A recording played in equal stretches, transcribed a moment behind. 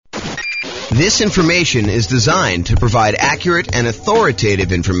This information is designed to provide accurate and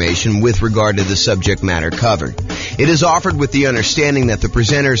authoritative information with regard to the subject matter covered. It is offered with the understanding that the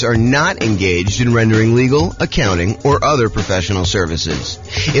presenters are not engaged in rendering legal, accounting, or other professional services.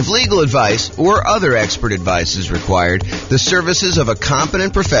 If legal advice or other expert advice is required, the services of a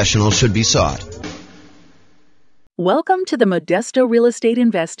competent professional should be sought. Welcome to the Modesto Real Estate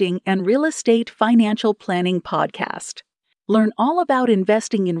Investing and Real Estate Financial Planning Podcast. Learn all about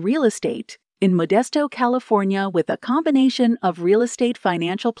investing in real estate in Modesto, California, with a combination of real estate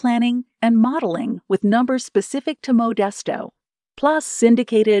financial planning and modeling with numbers specific to Modesto, plus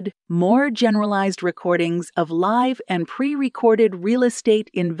syndicated, more generalized recordings of live and pre-recorded real estate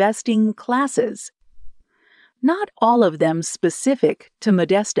investing classes. Not all of them specific to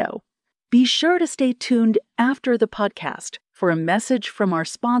Modesto. Be sure to stay tuned after the podcast for a message from our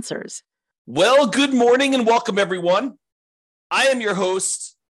sponsors. Well, good morning and welcome, everyone. I am your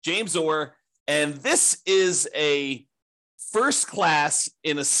host, James Orr, and this is a first class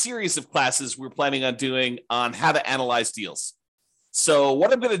in a series of classes we're planning on doing on how to analyze deals. So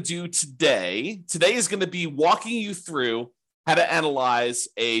what I'm going to do today is going to be walking you through how to analyze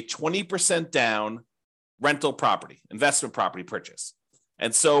a 20% down rental property, investment property purchase.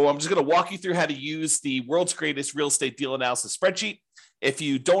 And so I'm just going to walk you through how to use the world's greatest real estate deal analysis spreadsheet. If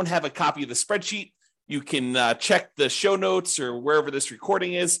you don't have a copy of the spreadsheet, you can check the show notes or wherever this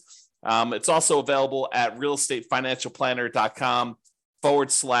recording is. It's also available at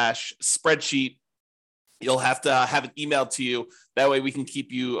realestateFinancialPlanner.com/spreadsheet. You'll have to have it emailed to you. That way we can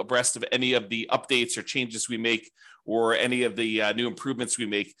keep you abreast of any of the updates or changes we make or any of the new improvements we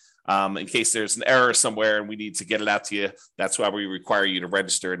make in case there's an error somewhere and we need to get it out to you. That's why we require you to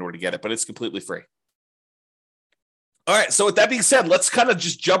register in order to get it, but it's completely free. All right, so with that being said, let's kind of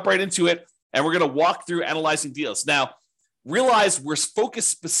just jump right into it. And we're going to walk through analyzing deals. Now, realize we're focused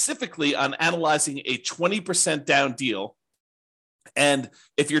specifically on analyzing a 20% down deal. And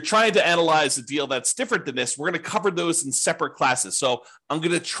if you're trying to analyze a deal that's different than this, we're going to cover those in separate classes. So I'm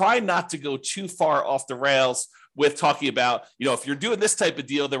going to try not to go too far off the rails with talking about, if you're doing this type of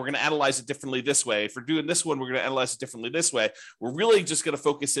deal, then we're going to analyze it differently this way. If we're doing this one, we're going to analyze it differently this way. We're really just going to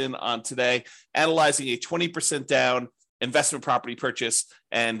focus in on today, analyzing a 20% down investment property purchase,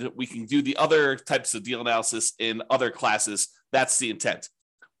 and we can do the other types of deal analysis in other classes. That's the intent.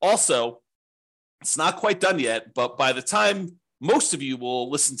 Also, it's not quite done yet, but by the time most of you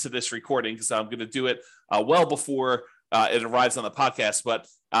will listen to this recording, because I'm going to do it well before it arrives on the podcast, but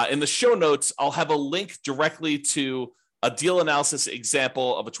in the show notes, I'll have a link directly to a deal analysis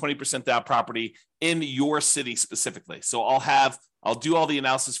example of a 20% down property in your city specifically. So I'll do all the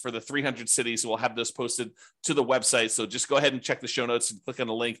analysis for the 300 cities. We'll have those posted to the website. So just go ahead and check the show notes and click on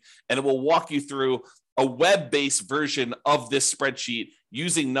the link, and it will walk you through a web-based version of this spreadsheet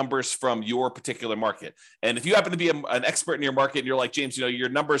using numbers from your particular market. And if you happen to be an expert in your market and you're like, James, your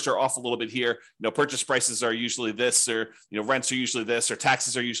numbers are off a little bit here. Purchase prices are usually this, or, rents are usually this, or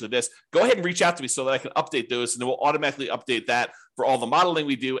taxes are usually this. Go ahead and reach out to me so that I can update those, and it will automatically update that for all the modeling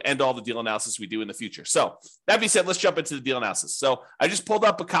we do and all the deal analysis we do in the future. So that being said, let's jump into the deal analysis. So I just pulled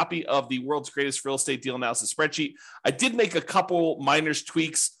up a copy of the world's greatest real estate deal analysis spreadsheet. I did make a couple minor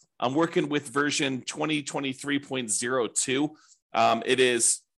tweaks. I'm working with version 2023.02. It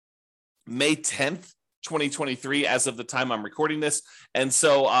is May 10th, 2023, as of the time I'm recording this. And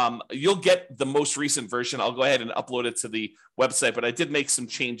so you'll get the most recent version. I'll go ahead and upload it to the website, but I did make some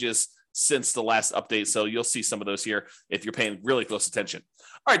changes since the last update. So you'll see some of those here if you're paying really close attention.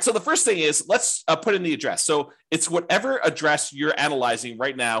 All right. So the first thing is let's put in the address. So it's whatever address you're analyzing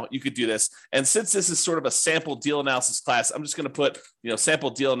right now, you could do this. And since this is sort of a sample deal analysis class, I'm just going to put,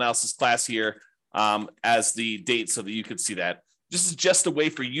 sample deal analysis class here as the date so that you can see that. This is just a way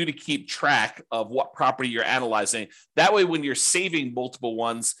for you to keep track of what property you're analyzing. That way, when you're saving multiple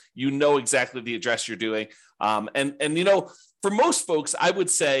ones, you know exactly the address you're doing. And for most folks, I would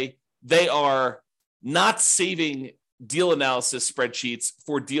say they are not saving deal analysis spreadsheets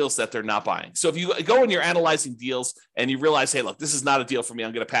for deals that they're not buying. So if you go and you're analyzing deals and you realize, hey, look, this is not a deal for me,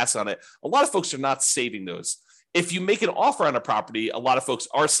 I'm going to pass on it. A lot of folks are not saving those. If you make an offer on a property, a lot of folks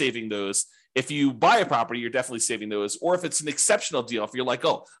are saving those. If you buy a property, you're definitely saving those. Or if it's an exceptional deal, if you're like,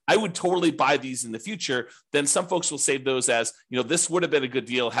 oh, I would totally buy these in the future, then some folks will save those as, this would have been a good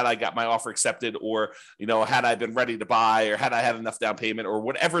deal had I got my offer accepted, or, had I been ready to buy, or had I had enough down payment, or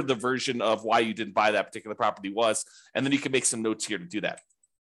whatever the version of why you didn't buy that particular property was. And then you can make some notes here to do that.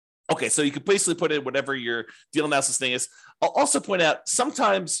 Okay, so you can basically put in whatever your deal analysis thing is. I'll also point out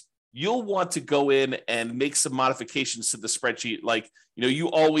sometimes you'll want to go in and make some modifications to the spreadsheet. Like,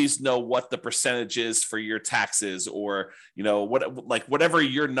 you always know what the percentage is for your taxes, or, whatever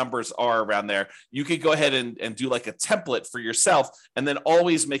your numbers are around there. You could go ahead and do like a template for yourself, and then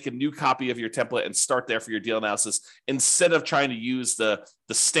always make a new copy of your template and start there for your deal analysis, instead of trying to use the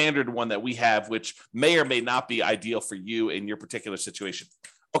standard one that we have, which may or may not be ideal for you in your particular situation.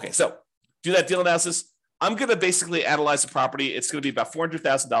 Okay, so do that deal analysis. I'm going to basically analyze the property. It's going to be about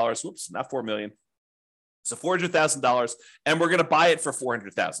 $400,000. Whoops, not $4 million. So $400,000, and we're going to buy it for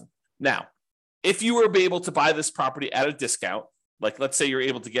 $400,000. Now, if you were able to buy this property at a discount, like let's say you're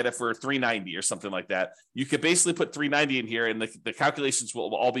able to get it for $390 or something like that, you could basically put $390 in here, and the calculations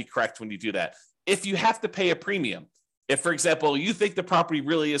will all be correct when you do that. If you have to pay a premium, if, for example, you think the property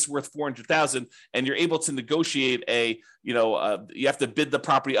really is worth $400,000 and you're able to negotiate you have to bid the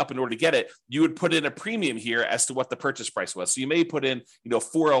property up in order to get it, you would put in a premium here as to what the purchase price was. So you may put in,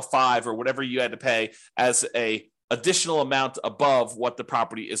 $405 or whatever you had to pay as a additional amount above what the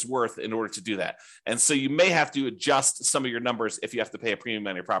property is worth in order to do that. And so you may have to adjust some of your numbers if you have to pay a premium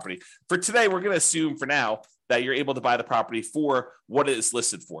on your property. For today, we're going to assume for now that you're able to buy the property for what it is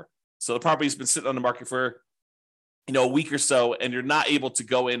listed for. So the property's been sitting on the market for a week or so, and you're not able to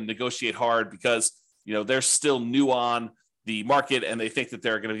go in and negotiate hard because, they're still new on the market and they think that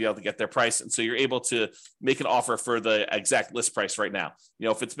they're going to be able to get their price. And so you're able to make an offer for the exact list price right now.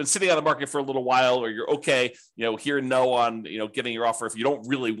 If it's been sitting on the market for a little while, or you're okay, hear no on, getting your offer. If you don't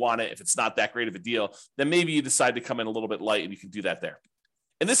really want it, if it's not that great of a deal, then maybe you decide to come in a little bit light, and you can do that there.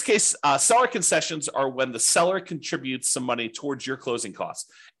 In this case, seller concessions are when the seller contributes some money towards your closing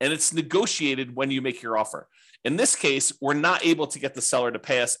costs, and it's negotiated when you make your offer. In this case, we're not able to get the seller to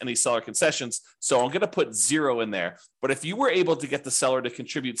pay us any seller concessions, so I'm going to put 0 in there. But if you were able to get the seller to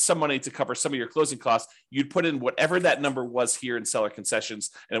contribute some money to cover some of your closing costs, you'd put in whatever that number was here in seller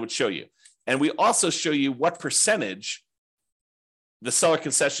concessions, and it would show you. And we also show you what percentage the seller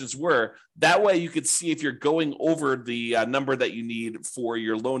concessions were. That way you could see if you're going over the number that you need for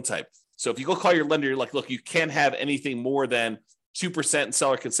your loan type. So if you go call your lender, you're like, look, you can't have anything more than 2% in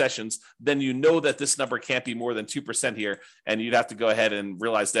seller concessions, then you know that this number can't be more than 2% here. And you'd have to go ahead and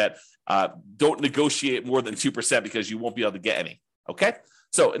realize that don't negotiate more than 2% because you won't be able to get any. Okay.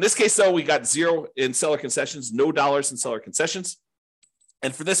 So in this case, though, we got 0 in seller concessions, no dollars in seller concessions.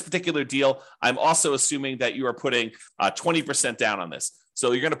 And for this particular deal, I'm also assuming that you are putting 20% down on this.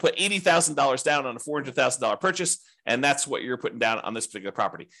 So you're going to put $80,000 down on a $400,000 purchase, and that's what you're putting down on this particular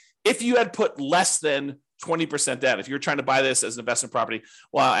property. If you had put less than 20% down, if you're trying to buy this as an investment property,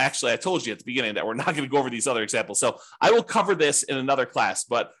 well, actually, I told you at the beginning that we're not going to go over these other examples. So I will cover this in another class,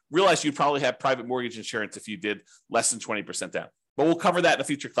 but realize you'd probably have private mortgage insurance if you did less than 20% down. But we'll cover that in a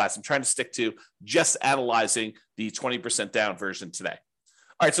future class. I'm trying to stick to just analyzing the 20% down version today.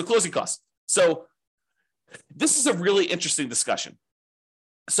 All right, so closing costs. So this is a really interesting discussion.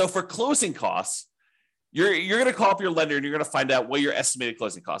 So for closing costs, you're going to call up your lender and you're going to find out what your estimated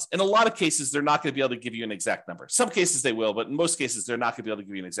closing costs. In a lot of cases, they're not going to be able to give you an exact number. Some cases they will, but in most cases, they're not going to be able to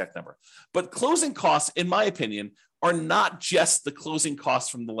give you an exact number. But closing costs, in my opinion, are not just the closing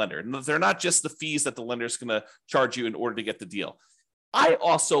costs from the lender. They're not just the fees that the lender is going to charge you in order to get the deal. I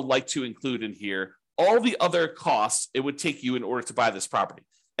also like to include in here all the other costs it would take you in order to buy this property.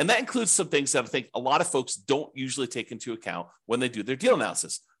 And that includes some things that I think a lot of folks don't usually take into account when they do their deal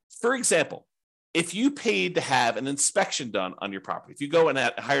analysis. For example, if you paid to have an inspection done on your property, if you go and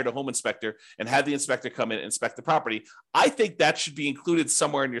hired a home inspector and had the inspector come in and inspect the property, I think that should be included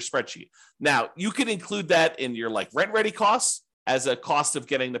somewhere in your spreadsheet. Now, you can include that in your rent ready costs as a cost of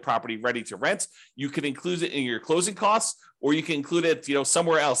getting the property ready to rent. You can include it in your closing costs, or you can include it,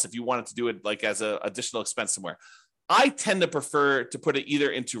 somewhere else if you wanted to do it as an additional expense somewhere. I tend to prefer to put it either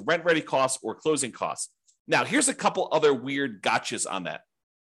into rent ready costs or closing costs. Now, here's a couple other weird gotchas on that.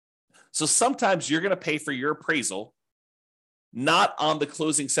 So sometimes you're going to pay for your appraisal, not on the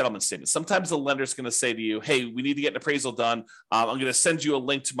closing settlement statement. Sometimes the lender is going to say to you, hey, we need to get an appraisal done. I'm going to send you a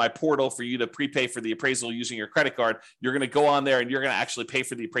link to my portal for you to prepay for the appraisal using your credit card. You're going to go on there and you're going to actually pay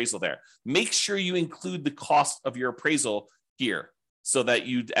for the appraisal there. Make sure you include the cost of your appraisal here so that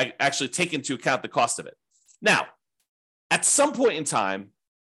you actually take into account the cost of it. Now, at some point in time,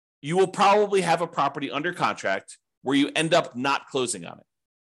 you will probably have a property under contract where you end up not closing on it,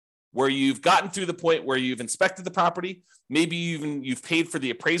 where you've gotten through the point where you've inspected the property, maybe you've paid for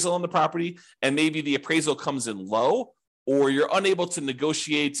the appraisal on the property, and maybe the appraisal comes in low, or you're unable to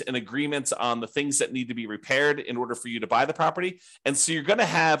negotiate an agreement on the things that need to be repaired in order for you to buy the property. And so you're going to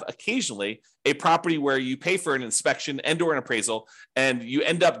have occasionally a property where you pay for an inspection and or an appraisal, and you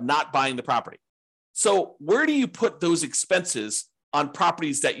end up not buying the property. So where do you put those expenses on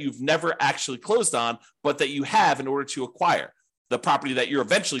properties that you've never actually closed on, but that you have in order to acquire the property that you're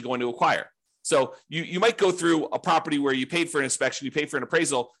eventually going to acquire. So you might go through a property where you paid for an inspection, you paid for an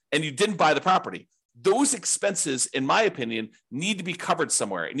appraisal, and you didn't buy the property. Those expenses, in my opinion, need to be covered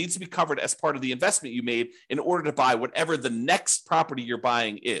somewhere. It needs to be covered as part of the investment you made in order to buy whatever the next property you're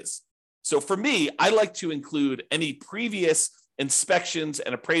buying is. So for me, I like to include any previous inspections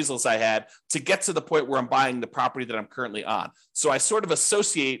and appraisals I had to get to the point where I'm buying the property that I'm currently on. So I sort of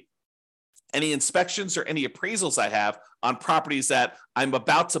associate any inspections or any appraisals I have on properties that I'm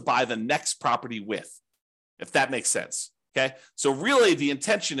about to buy the next property with, if that makes sense. Okay. So really the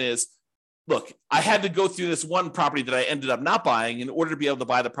intention is, look, I had to go through this one property that I ended up not buying in order to be able to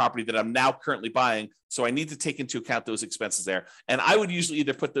buy the property that I'm now currently buying. So I need to take into account those expenses there. And I would usually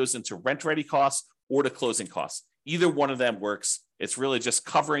either put those into rent ready costs or to closing costs. Either one of them works. It's really just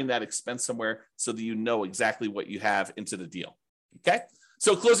covering that expense somewhere so that you know exactly what you have into the deal. Okay.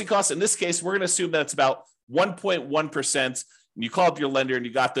 So closing costs, in this case, we're going to assume that it's about 1.1%. You call up your lender and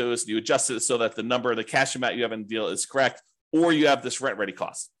you got those, and you adjust it so that the number, the cash amount you have in the deal is correct, or you have this rent ready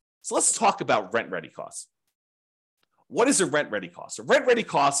cost. So let's talk about rent ready costs. What is a rent ready cost? A rent ready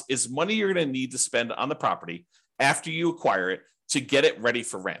cost is money you're going to need to spend on the property after you acquire it to get it ready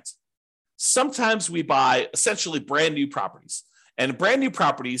for rent. Sometimes we buy essentially brand new properties, and brand new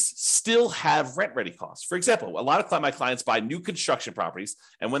properties still have rent ready costs. For example, a lot of my clients buy new construction properties,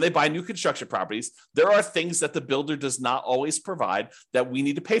 and when they buy new construction properties, there are things that the builder does not always provide that we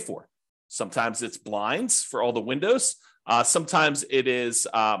need to pay for. Sometimes it's blinds for all the windows. Sometimes it is,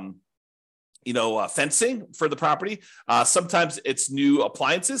 fencing for the property. Sometimes it's new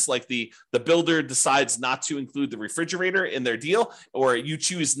appliances, like the builder decides not to include the refrigerator in their deal, or you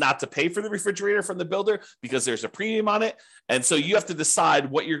choose not to pay for the refrigerator from the builder because there's a premium on it. And so you have to decide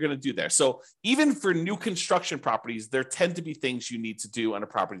what you're going to do there. So even for new construction properties, there tend to be things you need to do on a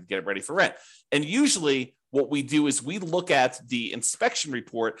property to get it ready for rent. And usually what we do is we look at the inspection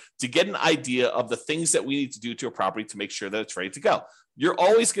report to get an idea of the things that we need to do to a property to make sure that it's ready to go. You're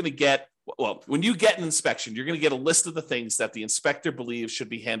always going to get, when you get an inspection, you're going to get a list of the things that the inspector believes should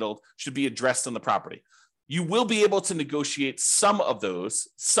be handled, should be addressed on the property. You will be able to negotiate some of those,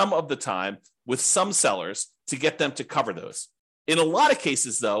 some of the time, with some sellers to get them to cover those. In a lot of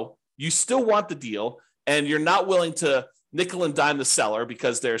cases, though, you still want the deal and you're not willing to nickel and dime the seller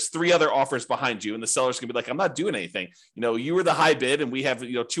because there's 3 other offers behind you, and the seller's gonna be like, I'm not doing anything. You were the high bid and we have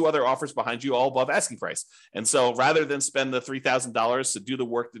 2 other offers behind you all above asking price. And so rather than spend the $3,000 to do the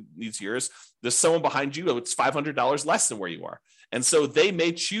work that needs yours, there's someone behind you, it's $500 less than where you are. And so they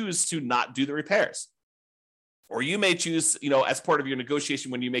may choose to not do the repairs. Or you may choose, as part of your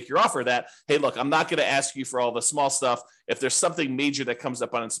negotiation when you make your offer that, hey, look, I'm not going to ask you for all the small stuff. If there's something major that comes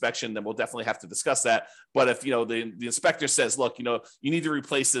up on inspection, then we'll definitely have to discuss that. But if, the inspector says, look, you need to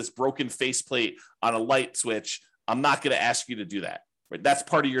replace this broken faceplate on a light switch, I'm not going to ask you to do that. Right? That's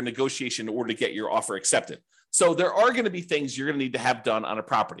part of your negotiation in order to get your offer accepted. So there are going to be things you're going to need to have done on a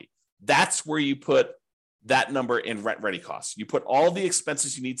property. That's where you put that number in rent ready costs. You put all the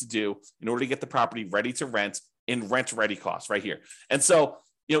expenses you need to do in order to get the property ready to rent in rent ready costs right here. And so,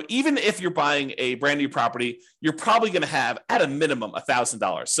 even if you're buying a brand new property, you're probably going to have at a minimum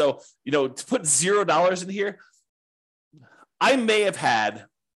 $1,000. So, to put $0 in here, I may have had,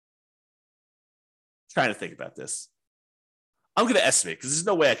 trying to think about this. I'm going to estimate because there's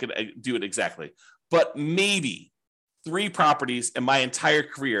no way I could do it exactly, but maybe 3 properties in my entire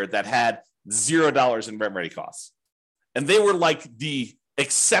career that had $0 in rent ready costs. And they were like the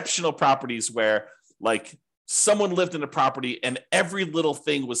exceptional properties where someone lived in a property and every little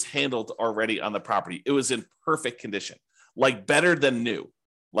thing was handled already on the property. It was in perfect condition, better than new,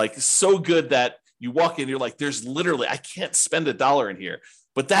 so good that you walk in, you're like, there's literally, I can't spend $1 in here.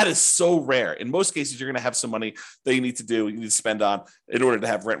 But that is so rare. In most cases, you're going to have some money that you need to spend on in order to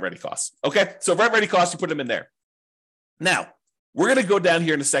have rent ready costs. Okay. So rent ready costs, you put them in there. Now, we're going to go down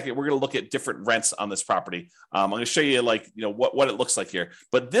here in a second. We're going to look at different rents on this property. I'm going to show you what it looks like here.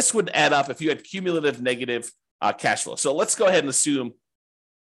 But this would add up if you had cumulative negative cash flow. So let's go ahead and assume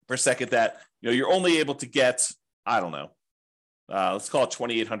for a second that you're only able to get, I don't know, let's call it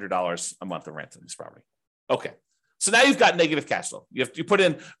 $2,800 a month of rent on this property. Okay. So now you've got negative cash flow. You put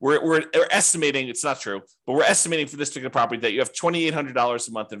in, we're estimating, it's not true, but we're estimating for this particular property that you have $2,800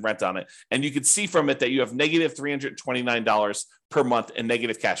 a month in rent on it. And you can see from it that you have negative $329 per month in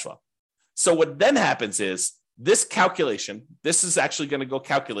negative cash flow. So what then happens is this calculation, this is actually going to go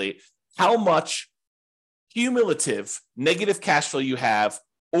calculate how much cumulative negative cash flow you have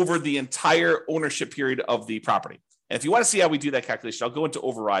over the entire ownership period of the property. And if you want to see how we do that calculation, I'll go into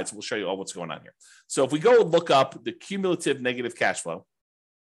overrides and we'll show you all what's going on here. So if we go look up the cumulative negative cash flow,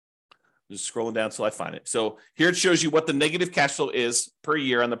 just scrolling down until I find it. So here it shows you what the negative cash flow is per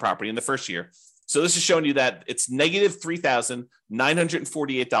year on the property in the first year. So this is showing you that it's negative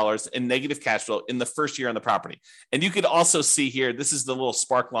 $3,948 in negative cash flow in the first year on the property. And you could also see here, this is the little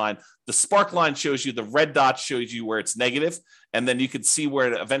spark line. The spark line shows you, the red dot shows you where it's negative, and then you can see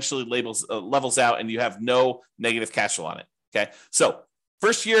where it eventually levels out and you have no negative cash flow on it. Okay, so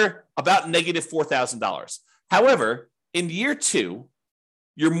first year, about negative $4,000. However, in year 2,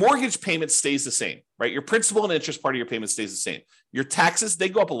 your mortgage payment stays the same, right? Your principal and interest part of your payment stays the same. Your taxes, they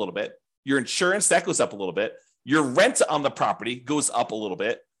go up a little bit. Your insurance, that goes up a little bit. Your rent on the property goes up a little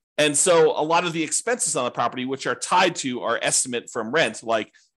bit. And so a lot of the expenses on the property, which are tied to our estimate from rent,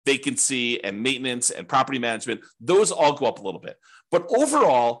 like vacancy and maintenance and property management, those all go up a little bit. But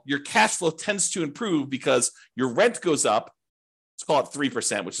overall, your cash flow tends to improve because your rent goes up. Let's call it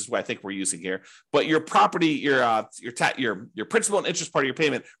 3%, which is what I think we're using here. But your property, your principal and interest part of your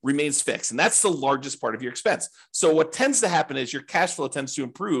payment remains fixed. And that's the largest part of your expense. So what tends to happen is your cash flow tends to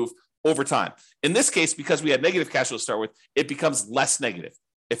improve over time. In this case, because we had negative cash flow to start with, it becomes less negative.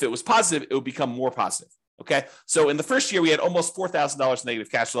 If it was positive, it would become more positive. Okay. So in the first year, we had almost $4,000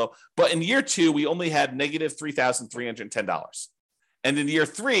 negative cash flow, but in year 2, we only had negative $3,310. And in year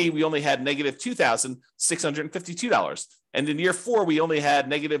 3, we only had negative $2,652. And in year 4, we only had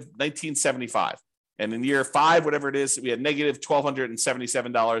negative $1,975. And in year 5, whatever it is, we had negative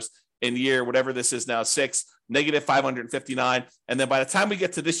 $1,277. In year, whatever this is now, 6, negative $559. And then by the time we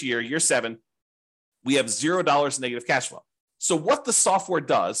get to this year, year 7, we have $0 negative cash flow. So what the software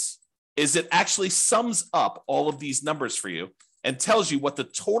does is it actually sums up all of these numbers for you and tells you what the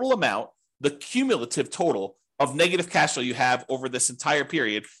total amount, the cumulative total of negative cash flow you have over this entire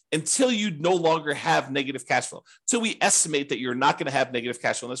period until you no longer have negative cash flow. So we estimate that you're not going to have negative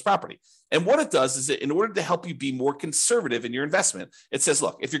cash flow on this property. And what it does is that in order to help you be more conservative in your investment, it says,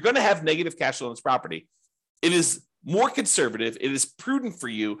 look, if you're going to have negative cash flow on this property, it is more conservative. It is prudent for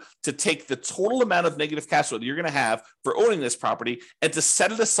you to take the total amount of negative cash flow that you're going to have for owning this property and to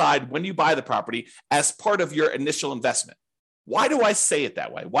set it aside when you buy the property as part of your initial investment. Why do I say it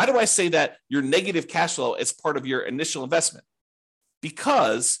that way? Why do I say that your negative cash flow is part of your initial investment?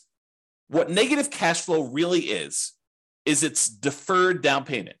 Because what negative cash flow really is it's deferred down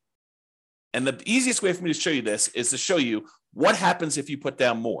payment. And the easiest way for me to show you this is to show you what happens if you put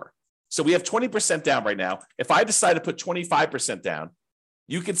down more. So we have 20% down right now. If I decide to put 25% down,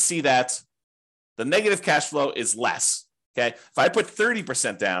 you can see that the negative cash flow is less. Okay. If I put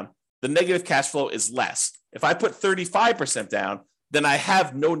 30% down, the negative cash flow is less. If I put 35% down, then I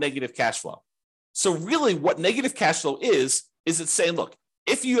have no negative cash flow. So really what negative cash flow is it's saying, look,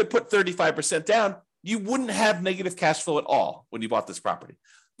 if you had put 35% down, you wouldn't have negative cash flow at all when you bought this property.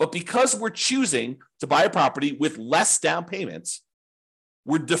 But because we're choosing to buy a property with less down payments,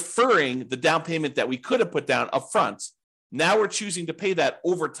 we're deferring the down payment that we could have put down up front. Now we're choosing to pay that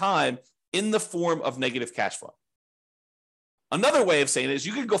over time in the form of negative cash flow. Another way of saying it is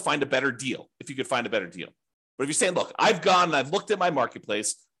you could go find a better deal if you could find a better deal. But if you're saying, look, I've gone and I've looked at my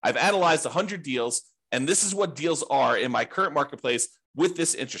marketplace, I've analyzed 100 deals, and this is what deals are in my current marketplace with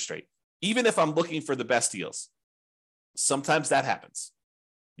this interest rate, even if I'm looking for the best deals. Sometimes that happens.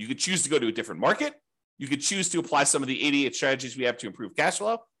 You could choose to go to a different market. You could choose to apply some of the 88 strategies we have to improve cash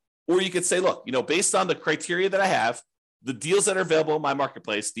flow. Or you could say, look, based on the criteria that I have, the deals that are available in my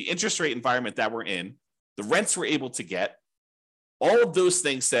marketplace, the interest rate environment that we're in, the rents we're able to get, all of those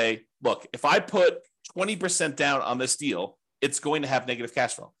things say, look, if I put 20% down on this deal, it's going to have negative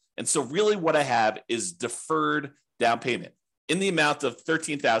cash flow. And so really what I have is deferred down payment in the amount of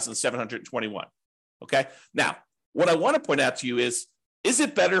 $13,721. Okay. Now, what I want to point out to you is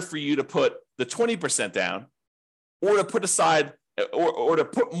it better for you to put the 20% down or to put aside or to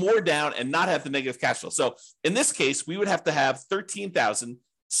put more down and not have the negative cash flow? So in this case, we would have to have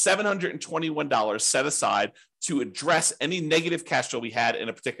 $13,721 set aside to address any negative cash flow we had in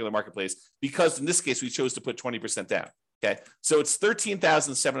a particular marketplace, because in this case, we chose to put 20% down. Okay. So it's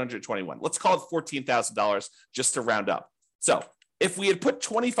 $13,721. Let's call it $14,000 just to round up. So if we had put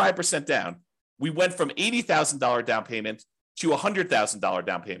 25% down, we went from $80,000 down payment to $100,000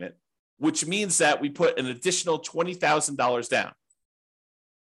 down payment, which means that we put an additional $20,000 down.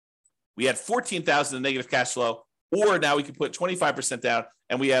 We had $14,000 in negative cash flow, or now we can put 25% down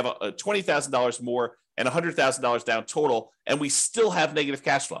and we have $20,000 more and $100,000 down total, and we still have negative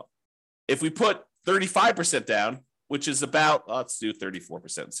cash flow. If we put 35% down, which is about, let's do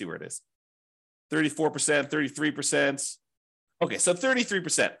 34% and see where it is. 34%, 33%. Okay, so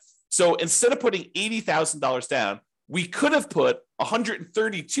 33%. So instead of putting $80,000 down, we could have put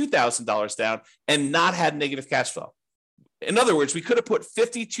 $132,000 down and not had negative cash flow. In other words, we could have put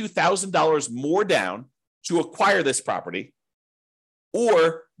 $52,000 more down to acquire this property,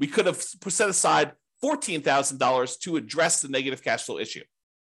 or we could have set aside $14,000 to address the negative cash flow issue.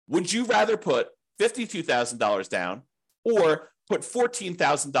 Would you rather put $52,000 down or put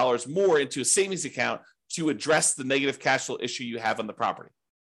 $14,000 more into a savings account to address the negative cash flow issue you have on the property?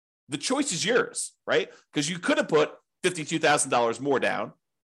 The choice is yours, right? Because you could have put $52,000 more down,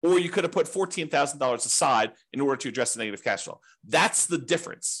 or you could have put $14,000 aside in order to address the negative cash flow. That's the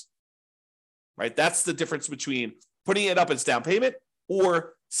difference, right? That's the difference between putting it up as down payment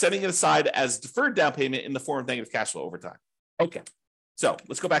or setting it aside as deferred down payment in the form of negative cash flow over time. Okay, so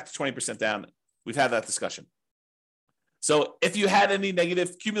let's go back to 20% down. We've had that discussion. So if you had any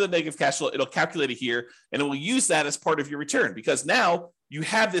cumulative negative cash flow, it'll calculate it here, and it will use that as part of your return, because now you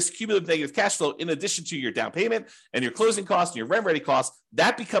have this cumulative negative cash flow in addition to your down payment and your closing costs and your rent ready costs.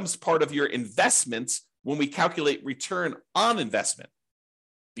 That becomes part of your investments when we calculate return on investment,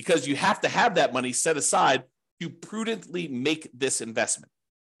 because you have to have that money set aside to prudently make this investment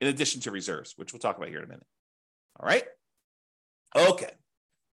in addition to reserves, which we'll talk about here in a minute. All right. Okay.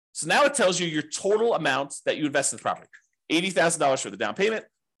 So now it tells you your total amount that you invest in the property. $80,000 for the down payment,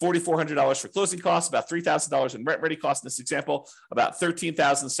 $4,400 for closing costs, about $3,000 in rent ready costs in this example, about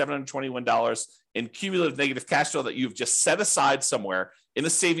 $13,721 in cumulative negative cash flow that you've just set aside somewhere in a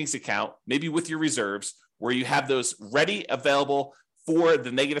savings account, maybe with your reserves, where you have those ready, available for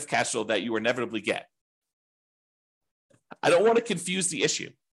the negative cash flow that you inevitably get. I don't want to confuse the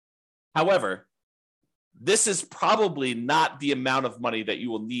issue. However, this is probably not the amount of money that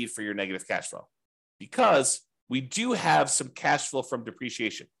you will need for your negative cash flow, because we do have some cash flow from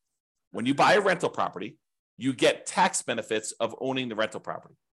depreciation. When you buy a rental property, you get tax benefits of owning the rental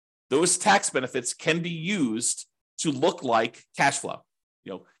property. Those tax benefits can be used to look like cash flow,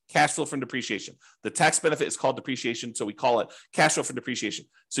 cash flow from depreciation. The tax benefit is called depreciation, so we call it cash flow from depreciation.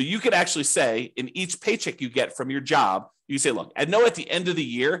 So you could actually say in each paycheck you get from your job, you say, look, I know at the end of the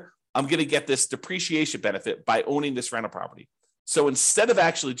year, I'm going to get this depreciation benefit by owning this rental property. So instead of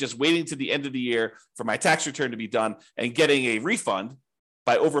actually just waiting to the end of the year for my tax return to be done and getting a refund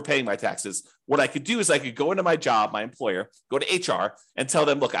by overpaying my taxes, what I could do is I could go into my job, my employer, go to HR and tell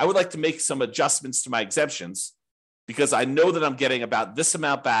them, look, I would like to make some adjustments to my exemptions because I know that I'm getting about this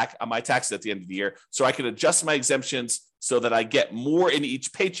amount back on my taxes at the end of the year. So I can adjust my exemptions so that I get more in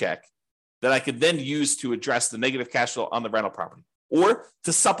each paycheck that I could then use to address the negative cash flow on the rental property, or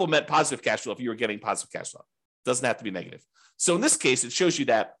to supplement positive cash flow if you were getting positive cash flow. It doesn't have to be negative. So in this case, it shows you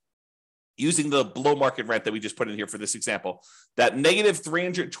that using the below market rent that we just put in here for this example, that negative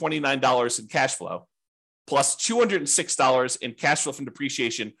 $329 in cash flow plus $206 in cash flow from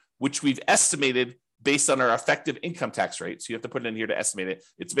depreciation, which we've estimated based on our effective income tax rate. So you have to put it in here to estimate it.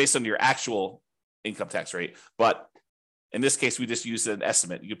 It's based on your actual income tax rate. But in this case, we just use an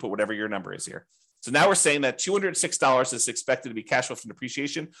estimate. You can put whatever your number is here. So now we're saying that $206 is expected to be cash flow from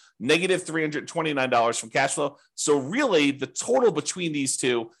depreciation, negative $329 from cash flow. So really the total between these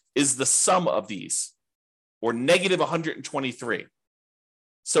two is the sum of these, or negative 123.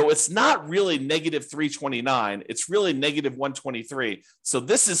 So it's not really negative 329, it's really negative 123. So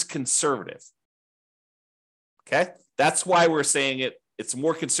this is conservative. Okay, that's why we're saying it's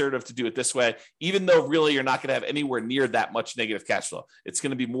more conservative to do it this way, even though really you're not going to have anywhere near that much negative cash flow. It's going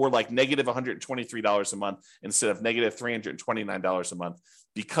to be more like negative $123 a month instead of negative $329 a month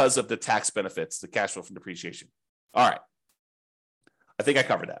because of the tax benefits, the cash flow from depreciation. All right. I think I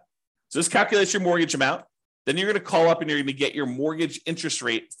covered that. So this calculates your mortgage amount. Then you're going to call up and you're going to get your mortgage interest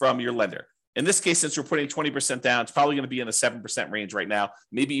rate from your lender. In this case, since we're putting 20% down, it's probably going to be in the 7% range right now,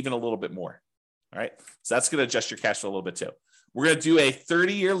 maybe even a little bit more. All right. So that's going to adjust your cash flow a little bit too. We're going to do a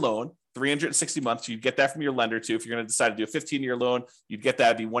 30-year loan, 360 months. You'd get that from your lender too. If you're going to decide to do a 15-year loan, you'd get that.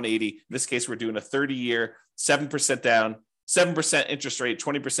 It'd be 180. In this case, we're doing a 30-year, 7% down, 7% interest rate,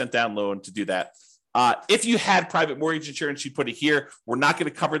 20% down loan to do that. If you had private mortgage insurance, you'd put it here. We're not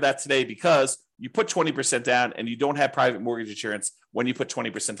going to cover that today because you put 20% down and you don't have private mortgage insurance when you put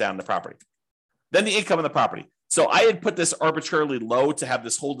 20% down in the property. Then the income of the property. So I had put this arbitrarily low to have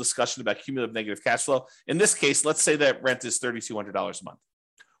this whole discussion about cumulative negative cash flow. In this case, let's say that rent is $3,200 a month,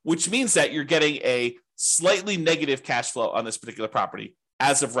 which means that you're getting a slightly negative cash flow on this particular property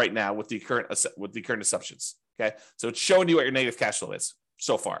as of right now with the current assumptions. Okay, so it's showing you what your negative cash flow is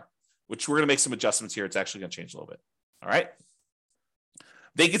so far, which we're going to make some adjustments here. It's actually going to change a little bit. All right.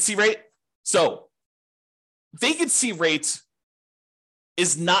 Vacancy rate. So vacancy rate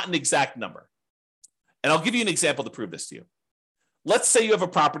is not an exact number. And I'll give you an example to prove this to you. let's say you have a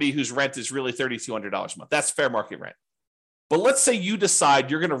property whose rent is really $3,200 a month. That's fair market rent. But let's say you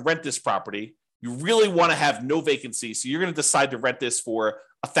decide you're going to rent this property. You really want to have no vacancy. So you're going to decide to rent this for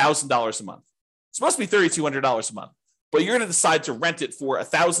 $1,000 a month. It's supposed to be $3,200 a month, but you're going to decide to rent it for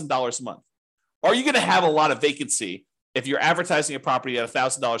 $1,000 a month. Are you going to have a lot of vacancy if you're advertising a property at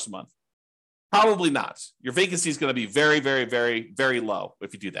 $1,000 a month? Probably not. Your vacancy is going to be very, very, very, very low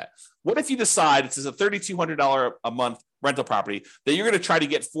if you do that. What if you decide it's a $3,200 a month rental property that you're going to try to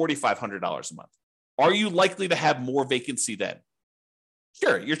get $4,500 a month? Are you likely to have more vacancy then?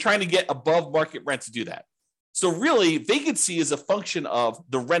 Sure, you're trying to get above market rent to do that. So really, vacancy is a function of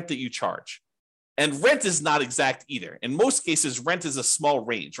the rent that you charge. And rent is not exact either. In most cases, rent is a small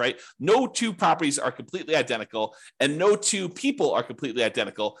range, right? No two properties are completely identical, and no two people are completely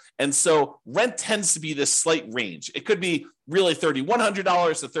identical. And so rent tends to be this slight range. It could be really $3,100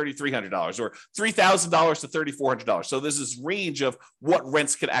 to $3,300 or $3,000 to $3,400. So there's this range of what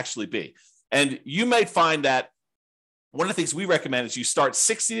rents could actually be. And you might find that one of the things we recommend is you start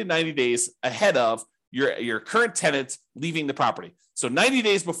 60 to 90 days ahead of your current tenant leaving the property. So 90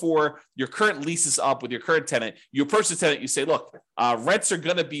 days before your current lease is up with your current tenant, you approach the tenant, you say, look, rents are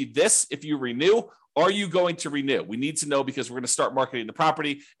going to be this if you renew. Are you going to renew? We need to know because we're going to start marketing the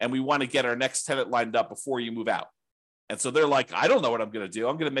property and we want to get our next tenant lined up before you move out. And so they're like, I don't know what I'm going to do.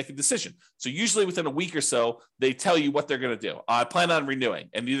 I'm going to make a decision. So usually within a week or so, they tell you what they're going to do. I plan on renewing.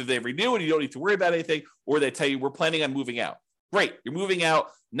 And either they renew and you don't need to worry about anything, or they tell you we're planning on moving out. Great, you're moving out.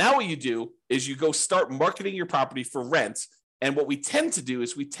 Now what you do is you go start marketing your property for rent. And what we tend to do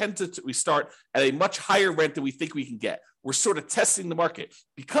is we start at a much higher rent than we think we can get. We're sort of testing the market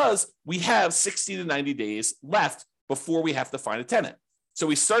because we have 60 to 90 days left before we have to find a tenant. So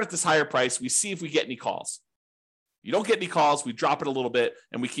we start at this higher price. We see if we get any calls. You don't get any calls, we drop it a little bit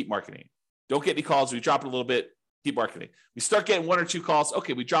and we keep marketing. Don't get any calls, we drop it a little bit, keep marketing. We start getting one or two calls.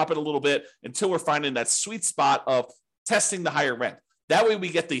 Okay, we drop it a little bit until we're finding that sweet spot of testing the higher rent. That way we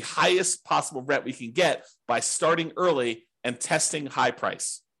get the highest possible rent we can get by starting early and testing high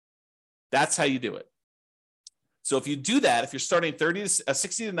price. That's how you do it. So if you do that, if you're starting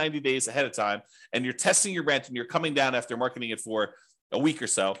 60 to 90 days ahead of time and you're testing your rent and you're coming down after marketing it for a week or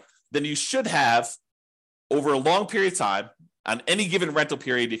so, then you should have, over a long period of time, on any given rental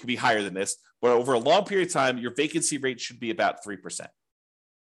period, it could be higher than this, but over a long period of time, your vacancy rate should be about 3%.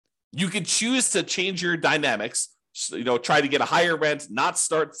 You could choose to change your dynamics, try to get a higher rent, not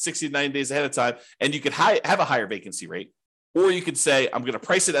start 60 to 90 days ahead of time, and you could have a higher vacancy rate. Or you could say, I'm going to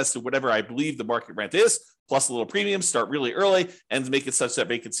price it as to whatever I believe the market rent is, plus a little premium, start really early, and make it such that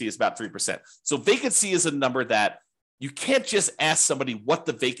vacancy is about 3%. So vacancy is a number that you can't just ask somebody what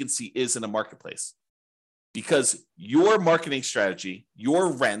the vacancy is in a marketplace, because your marketing strategy,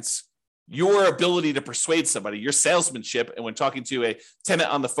 your rents, your ability to persuade somebody, your salesmanship, and when talking to a tenant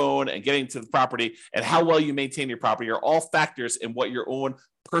on the phone and getting to the property, and how well you maintain your property are all factors in what your own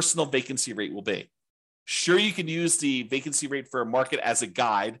personal vacancy rate will be. Sure, you can use the vacancy rate for a market as a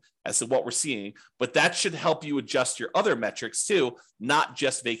guide as to what we're seeing, but that should help you adjust your other metrics too, not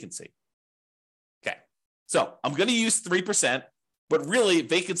just vacancy. Okay, so I'm going to use 3%, but really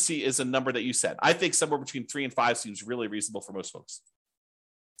vacancy is a number that you said. I think somewhere between 3 and 5 seems really reasonable for most folks.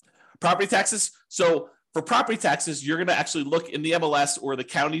 Property taxes. So for property taxes, you're going to actually look in the MLS or the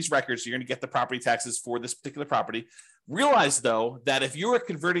county's records. You're going to get the property taxes for this particular property. Realize, though, that if you are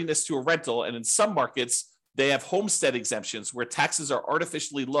converting this to a rental, and in some markets, they have homestead exemptions where taxes are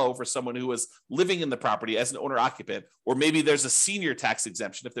artificially low for someone who is living in the property as an owner occupant, or maybe there's a senior tax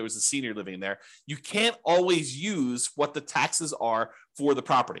exemption if there was a senior living there. You can't always use what the taxes are for the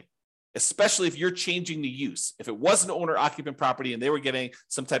property, especially if you're changing the use. If it was an owner occupant property and they were getting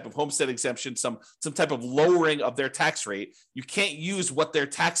some type of homestead exemption, some type of lowering of their tax rate, you can't use what their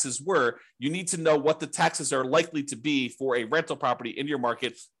taxes were. You need to know what the taxes are likely to be for a rental property in your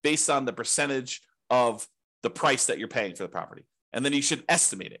market based on the percentage of the price that you're paying for the property. And then you should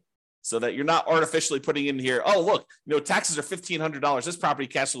estimate it so that you're not artificially putting in here, oh, look, taxes are $1,500. This property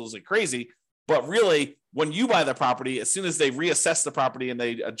cash flows like crazy. But really, when you buy the property, as soon as they reassess the property and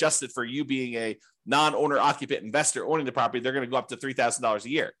they adjust it for you being a non-owner occupant investor owning the property, they're going to go up to $3,000 a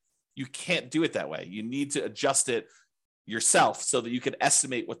year. You can't do it that way. You need to adjust it yourself so that you can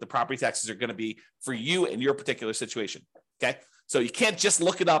estimate what the property taxes are going to be for you in your particular situation. Okay. So you can't just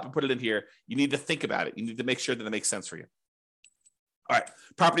look it up and put it in here. You need to think about it. You need to make sure that it makes sense for you. All right.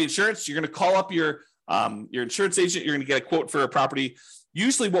 Property insurance. You're going to call up your insurance agent. You're going to get a quote for a property.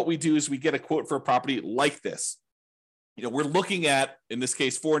 Usually what we do is we get a quote for a property like this. We're looking at, in this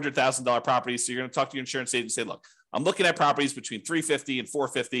case, $400,000 properties. So you're going to talk to your insurance agent and say, look, I'm looking at properties between $350,000 and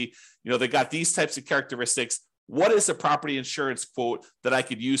 $450,000. They got these types of characteristics. what is a property insurance quote that I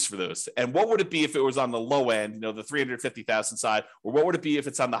could use for those? And what would it be if it was on the low end, the 350,000 side, or what would it be if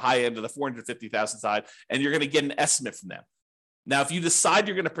it's on the high end of the 450,000 side? And you're going to get an estimate from them. Now, if you decide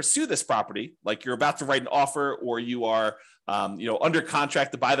you're going to pursue this property, like you're about to write an offer, or you are, under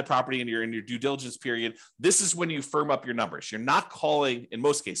contract to buy the property and you're in your due diligence period, this is when you firm up your numbers. You're not calling, in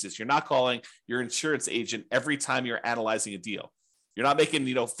most cases, you're not calling your insurance agent every time you're analyzing a deal. You're not making,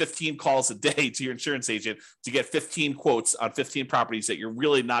 15 calls a day to your insurance agent to get 15 quotes on 15 properties that you're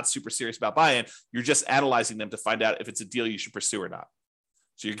really not super serious about buying. You're just analyzing them to find out if it's a deal you should pursue or not.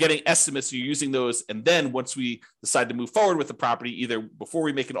 So you're getting estimates, you're using those. And then once we decide to move forward with the property, either before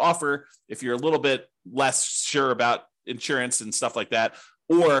we make an offer, if you're a little bit less sure about insurance and stuff like that,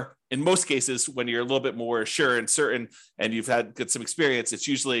 or in most cases, when you're a little bit more sure and certain and you've got some experience, it's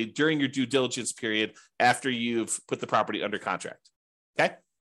usually during your due diligence period after you've put the property under contract. Okay,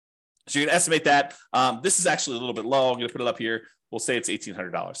 so you're going to estimate that. This is actually a little bit low. I'm going to put it up here. We'll say it's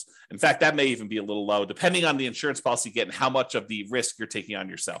 $1,800. In fact, that may even be a little low, depending on the insurance policy you get and how much of the risk you're taking on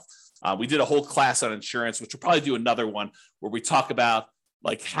yourself. We did a whole class on insurance, which we'll probably do another one where we talk about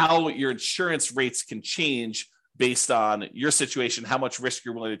like how your insurance rates can change based on your situation, how much risk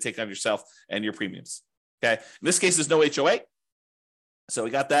you're willing to take on yourself and your premiums. Okay, in this case, there's no HOA. So we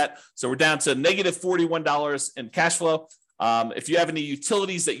got that. So we're down to negative $41 in cash flow. If you have any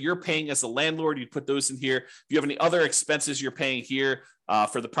utilities that you're paying as a landlord, you put those in here. If you have any other expenses you're paying here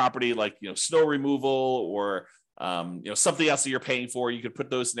for the property, like snow removal or something else that you're paying for, you could put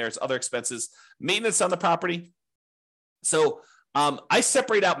those in there as other expenses. Maintenance on the property. So I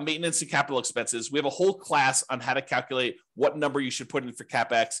separate out maintenance and capital expenses. We have a whole class on how to calculate what number you should put in for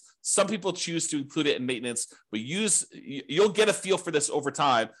CapEx. Some people choose to include it in maintenance, but you'll get a feel for this over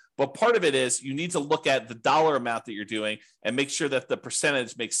time. But part of it is you need to look at the dollar amount that you're doing and make sure that the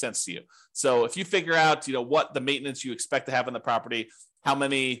percentage makes sense to you. So if you figure out, what the maintenance you expect to have on the property, how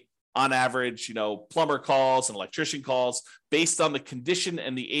many on average, plumber calls and electrician calls based on the condition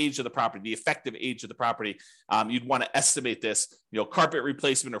and the age of the property, the effective age of the property. You'd want to estimate this, carpet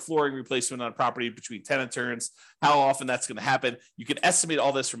replacement or flooring replacement on a property between tenant turns, how often that's going to happen. You can estimate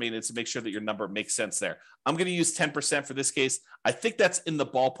all this for maintenance and make sure that your number makes sense there. I'm going to use 10% for this case. I think that's in the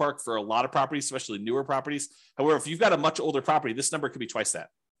ballpark for a lot of properties, especially newer properties. However, if you've got a much older property, this number could be twice that.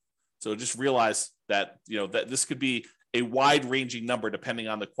 So just realize that, that this could be a wide-ranging number depending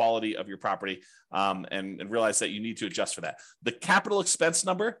on the quality of your property, and realize that you need to adjust for that. The capital expense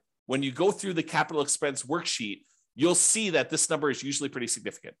number, when you go through the capital expense worksheet, you'll see that this number is usually pretty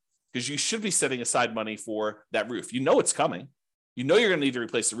significant because you should be setting aside money for that roof. It's coming. You're going to need to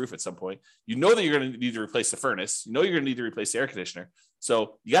replace the roof at some point. That you're going to need to replace the furnace. You're going to need to replace the air conditioner.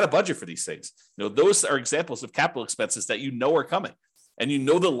 So you got to budget for these things. Those are examples of capital expenses that are coming. And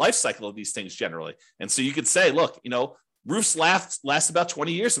the life cycle of these things generally. And so you could say, look, roofs last about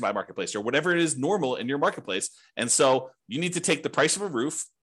 20 years in my marketplace or whatever it is normal in your marketplace. And so you need to take the price of a roof,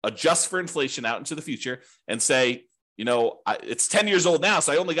 adjust for inflation out into the future and say, it's 10 years old now,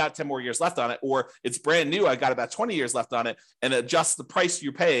 so I only got 10 more years left on it. Or it's brand new, I got about 20 years left on it, and adjust the price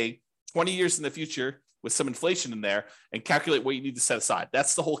you're paying 20 years in the future with some inflation in there and calculate what you need to set aside.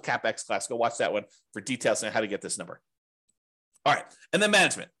 That's the whole CapEx class. Go watch that one for details on how to get this number. All right. And then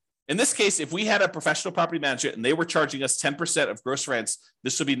management. In this case, if we had a professional property manager and they were charging us 10% of gross rents,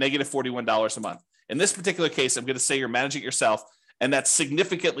 this would be negative $41 a month. In this particular case, I'm going to say you're managing it yourself, and that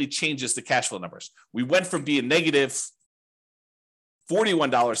significantly changes the cash flow numbers. We went from being negative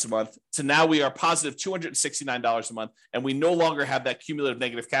 $41 a month to now we are positive $269 a month, and we no longer have that cumulative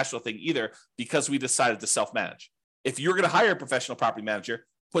negative cash flow thing either because we decided to self-manage. If you're going to hire a professional property manager,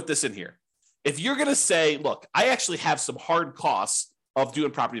 put this in here. If you're going to say, look, I actually have some hard costs of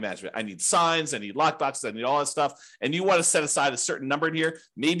doing property management. I need signs, I need lockboxes, I need all that stuff. And you want to set aside a certain number in here.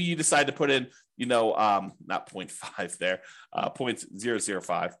 Maybe you decide to put in, not 0.5 there,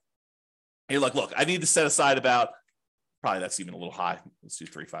 0.005. Hey, look, I need to set aside probably that's even a little high. Let's do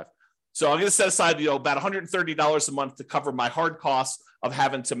 3.5. So I'm going to set aside, about $130 a month to cover my hard costs of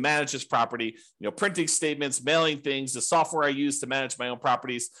having to manage this property, printing statements, mailing things, the software I use to manage my own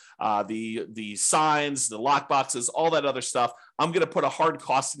properties, the signs, the lock boxes, all that other stuff. I'm going to put a hard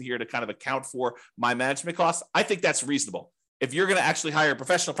cost in here to kind of account for my management costs. I think that's reasonable. If you're going to actually hire a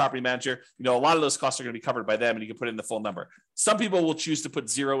professional property manager, a lot of those costs are going to be covered by them and you can put in the full number. Some people will choose to put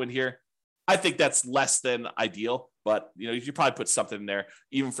 0 in here. I think that's less than ideal, but you should probably put something in there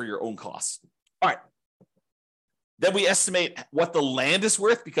even for your own costs. All right. Then we estimate what the land is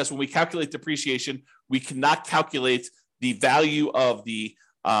worth because when we calculate depreciation, we cannot calculate the value of the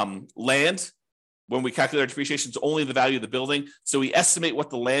land when we calculate our depreciation, it's only the value of the building. So we estimate what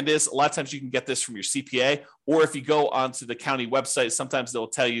the land is. A lot of times you can get this from your CPA, or if you go onto the county website, sometimes they'll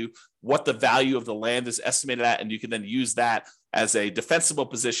tell you what the value of the land is estimated at, and you can then use that as a defensible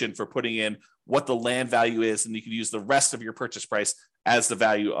position for putting in what the land value is, and you can use the rest of your purchase price as the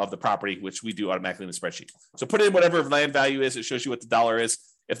value of the property, which we do automatically in the spreadsheet. So put in whatever land value is. It shows you what the dollar is.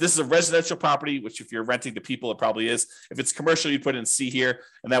 If this is a residential property, which if you're renting to people, it probably is. If it's commercial, you put in C here,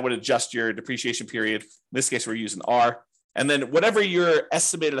 and that would adjust your depreciation period. In this case, we're using R. And then whatever your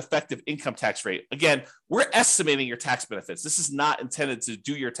estimated effective income tax rate, again, we're estimating your tax benefits. This is not intended to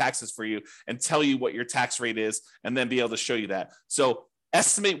do your taxes for you and tell you what your tax rate is and then be able to show you that. So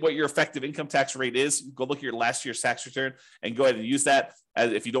estimate what your effective income tax rate is. Go look at your last year's tax return and go ahead and use that.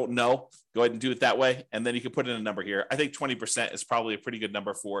 As if you don't know, go ahead and do it that way. And then you can put in a number here. I think 20% is probably a pretty good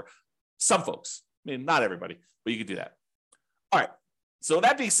number for some folks. I mean, not everybody, but you can do that. All right. So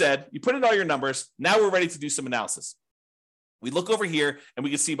that being said, you put in all your numbers. Now we're ready to do some analysis. We look over here and we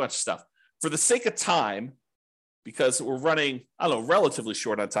can see a bunch of stuff. For the sake of time, because we're running, I don't know, relatively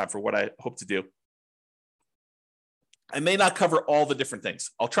short on time for what I hope to do, I may not cover all the different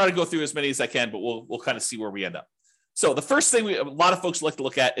things. I'll try to go through as many as I can, but we'll kind of see where we end up. So the first thing a lot of folks like to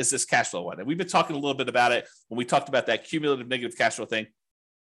look at is this cash flow one. And we've been talking a little bit about it when we talked about that cumulative negative cash flow thing.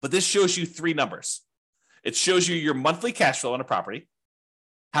 But this shows you three numbers. It shows you your monthly cash flow on a property,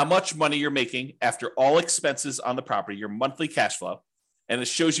 how much money you're making after all expenses on the property, your monthly cash flow. And it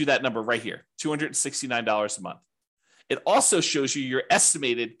shows you that number right here, $269 a month. It also shows you your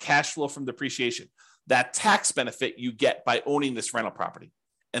estimated cash flow from depreciation, that tax benefit you get by owning this rental property.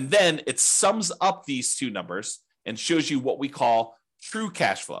 And then it sums up these two numbers and shows you what we call true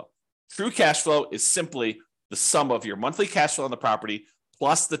cash flow. True cash flow is simply the sum of your monthly cash flow on the property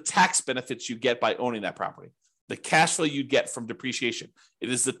plus the tax benefits you get by owning that property, the cash flow you'd get from depreciation. It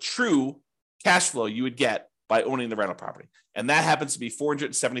is the true cash flow you would get by owning the rental property. And that happens to be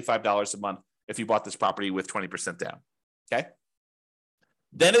 $475 a month if you bought this property with 20% down, okay?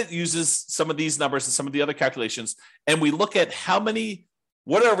 Then it uses some of these numbers and some of the other calculations, and we look at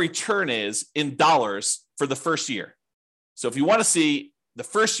what our return is in dollars for the first year. So if you want to see the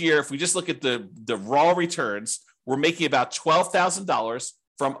first year, if we just look at the raw returns, we're making about $12,000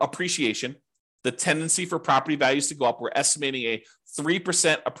 from appreciation. The tendency for property values to go up, we're estimating a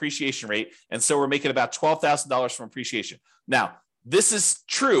 3% appreciation rate. And so we're making about $12,000 from appreciation. Now, this is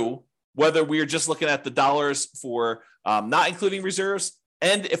true whether we are just looking at the dollars for not including reserves,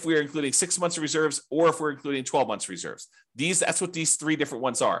 and if we're including 6 months of reserves, or if we're including 12 months of reserves. That's what these three different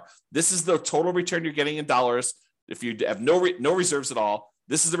ones are. This is the total return you're getting in dollars if you have no reserves at all.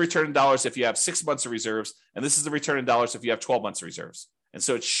 This is the return in dollars if you have 6 months of reserves, and this is the return in dollars if you have 12 months of reserves. And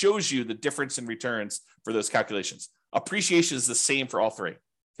so it shows you the difference in returns for those calculations. Appreciation is the same for all three,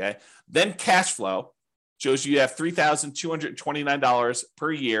 okay? Then cash flow shows you have $3,229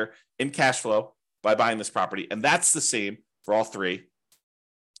 per year in cash flow by buying this property, and that's the same for all three.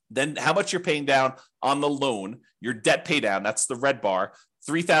 Then how much you're paying down on the loan, your debt pay down, that's the red bar.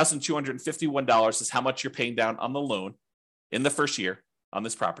 $3,251 is how much you're paying down on the loan in the first year on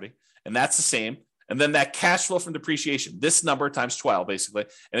this property. And that's the same. And then that cash flow from depreciation, this number times 12, basically.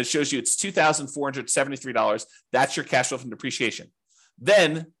 And it shows you it's $2,473. That's your cash flow from depreciation.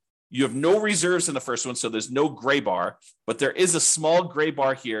 Then you have no reserves in the first one, so there's no gray bar. But there is a small gray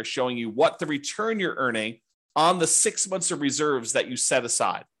bar here showing you what the return you're earning on the 6 months of reserves that you set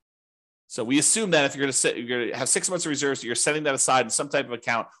aside. So we assume that if you're going to have 6 months of reserves, you're setting that aside in some type of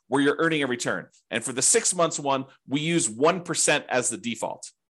account where you're earning a return. And for the 6 months one, we use 1% as the default.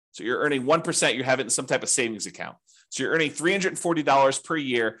 So you're earning 1%, you have it in some type of savings account. So you're earning $340 per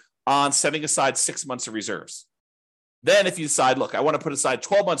year on setting aside 6 months of reserves. Then if you decide, look, I want to put aside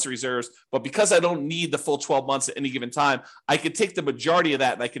 12 months of reserves, but because I don't need the full 12 months at any given time, I could take the majority of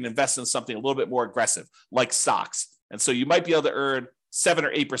that and I can invest in something a little bit more aggressive, like stocks. And so you might be able to earn 7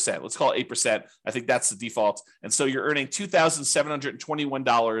 or 8%. Let's call it 8%. I think that's the default. And so you're earning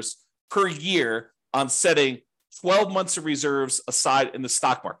 $2,721 per year on setting 12 months of reserves aside in the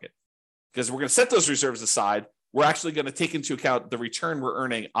stock market. Because we're going to set those reserves aside, we're actually going to take into account the return we're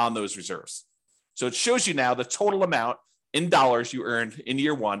earning on those reserves. So it shows you now the total amount in dollars you earned in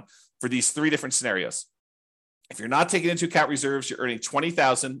year one for these three different scenarios. If you're not taking into account reserves, you're earning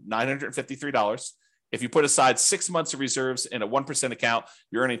 $20,953. If you put aside 6 months of reserves in a 1% account,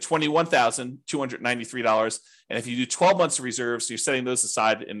 you're earning $21,293. And if you do 12 months of reserves, so you're setting those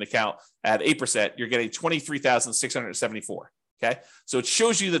aside in the account at 8%, you're getting $23,674. Okay. So it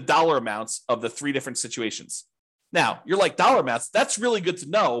shows you the dollar amounts of the three different situations. Now, you're like, dollar amounts, that's really good to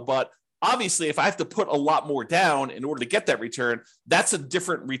know, but Obviously, if I have to put a lot more down in order to get that return, that's a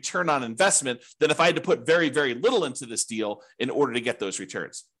different return on investment than if I had to put very, very little into this deal in order to get those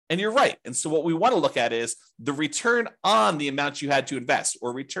returns. And you're right. And so what we want to look at is the return on the amount you had to invest,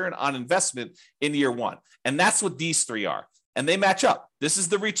 or return on investment in year one. And that's what these three are. And they match up. This is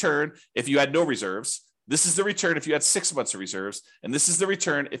the return if you had no reserves. This is the return if you had 6 months of reserves. And this is the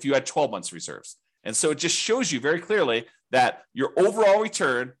return if you had 12 months of reserves. And so it just shows you very clearly that your overall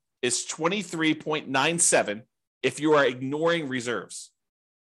return is 23.97 if you are ignoring reserves,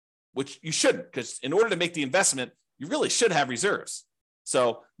 which you shouldn't, because in order to make the investment, you really should have reserves.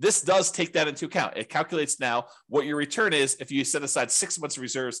 So this does take that into account. It calculates now what your return is if you set aside 6 months of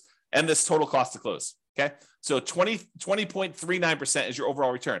reserves and this total cost to close. Okay. So 20.39% is your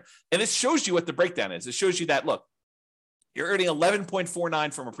overall return. And it shows you what the breakdown is. It shows you that, look, you're earning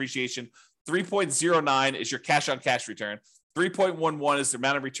 11.49 from appreciation. 3.09 is your cash on cash return. 3.11 is the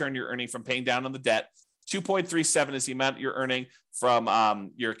amount of return you're earning from paying down on the debt. 2.37 is the amount you're earning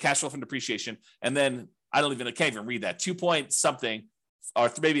from your cash flow from depreciation. And then I can't even read that. 2 point something, or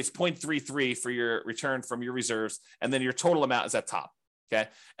maybe it's 0.33 for your return from your reserves. And then your total amount is at top. Okay.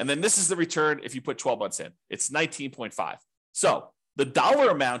 And then this is the return if you put 12 months in. It's 19.5. So the dollar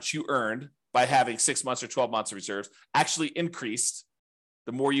amount you earned by having 6 months or 12 months of reserves actually increased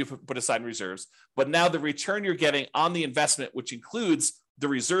the more you put aside in reserves. But now the return you're getting on the investment, which includes the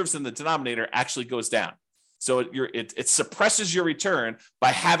reserves in the denominator, actually goes down. So it suppresses your return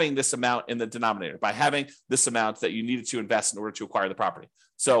by having this amount in the denominator, by having this amount that you needed to invest in order to acquire the property.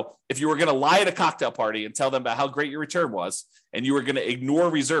 So if you were going to lie at a cocktail party and tell them about how great your return was, and you were going to ignore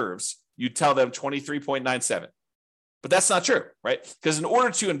reserves, you'd tell them 23.97. But that's not true, right? Because in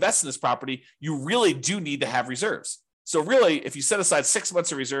order to invest in this property, you really do need to have reserves. So really, if you set aside 6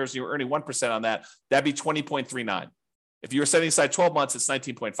 months of reserves and you were earning 1% on that, that'd be 20.39. If you were setting aside 12 months, it's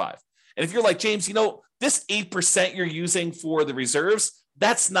 19.5. And if you're like, James, this 8% you're using for the reserves,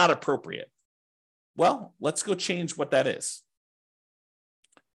 that's not appropriate. Well, let's go change what that is.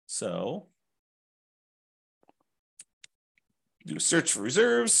 So do a search for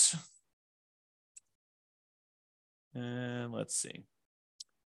reserves. And let's see.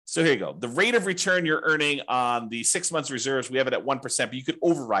 So here you go. The rate of return you're earning on the 6 months reserves, we have it at 1%, but you could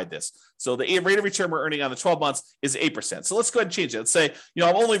override this. So the rate of return we're earning on the 12 months is 8%. So let's go ahead and change it. Let's say,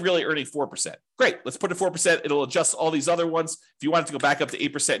 I'm only really earning 4%. Great. Let's put it 4%. It'll adjust all these other ones. If you want it to go back up to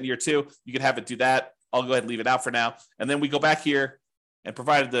 8% in year two, you can have it do that. I'll go ahead and leave it out for now. And then we go back here, and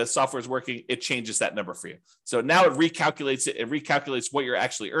provided the software is working, it changes that number for you. So now it recalculates it. It recalculates what you're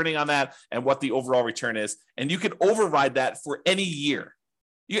actually earning on that and what the overall return is. And you can override that for any year.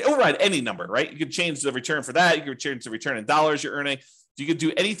 You can override any number, right? You can change the return for that. You can change the return in dollars you're earning. You can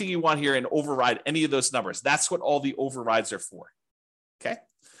do anything you want here and override any of those numbers. That's what all the overrides are for. Okay.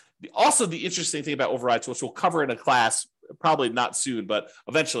 Also, the interesting thing about overrides, which we'll cover in a class, probably not soon, but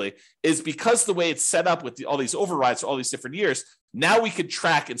eventually, is because the way it's set up with all these overrides for all these different years, now we could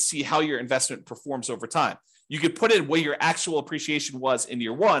track and see how your investment performs over time. You could put in what your actual appreciation was in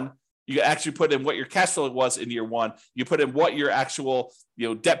year one. You could actually put in what your cash flow was in year one. You put in what your actual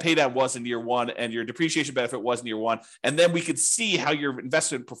debt pay down was in year one and your depreciation benefit was in year one. And then we could see how your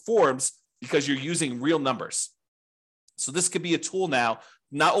investment performs because you're using real numbers. So this could be a tool now,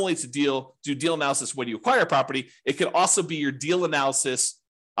 not only to do deal analysis when you acquire property, it could also be your deal analysis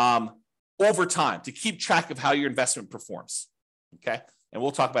over time to keep track of how your investment performs. Okay. And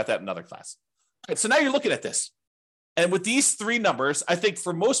we'll talk about that in another class. All right, so now you're looking at this. And with these three numbers, I think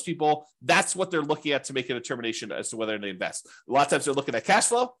for most people, that's what they're looking at to make a determination as to whether they invest. A lot of times they're looking at cash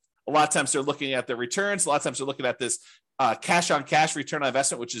flow. A lot of times they're looking at their returns. A lot of times they're looking at this cash on cash return on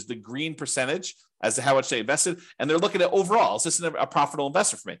investment, which is the green percentage as to how much they invested. And they're looking at overall, is this a profitable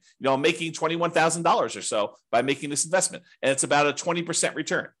investment for me? I'm making $21,000 or so by making this investment. And it's about a 20%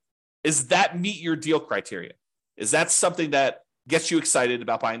 return. Is that meet your deal criteria? Is that something that gets you excited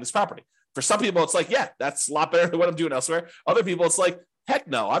about buying this property? For some people, it's like, yeah, that's a lot better than what I'm doing elsewhere. Other people, it's like, heck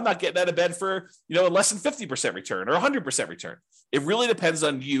no, I'm not getting out of bed for, less than 50% return or 100% return. It really depends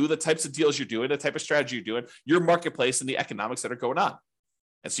on you, the types of deals you're doing, the type of strategy you're doing, your marketplace, and the economics that are going on.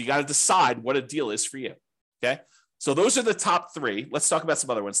 And so you got to decide what a deal is for you. Okay. So those are the top three. Let's talk about some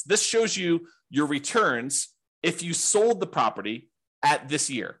other ones. This shows you your returns if you sold the property at this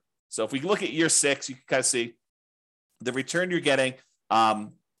year. So if we look at year 6, you can kind of see the return you're getting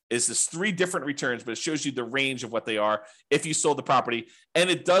is this 3 different returns, but it shows you the range of what they are if you sold the property. And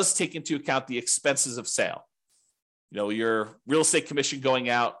it does take into account the expenses of sale. Your real estate commission going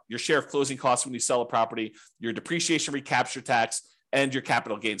out, your share of closing costs when you sell a property, your depreciation recapture tax, and your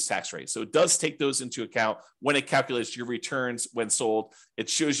capital gains tax rate. So it does take those into account when it calculates your returns when sold. It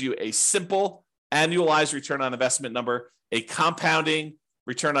shows you a simple annualized return on investment number, a compounding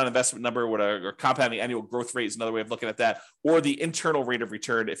return on investment number, or compounding annual growth rate is another way of looking at that, or the internal rate of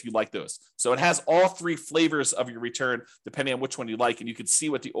return if you like those. So it has all three flavors of your return, depending on which one you like, and you can see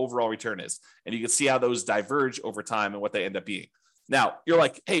what the overall return is. And you can see how those diverge over time and what they end up being. Now, you're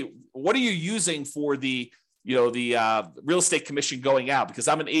like, hey, what are you using for the real estate commission going out? Because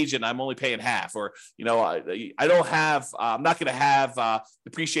I'm an agent, I'm only paying half, or, I don't have, I'm not going to have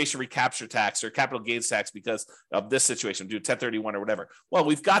depreciation recapture tax or capital gains tax because of this situation, do 1031 or whatever. Well,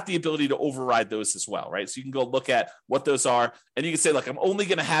 we've got the ability to override those as well, right? So you can go look at what those are, and you can say, look, I'm only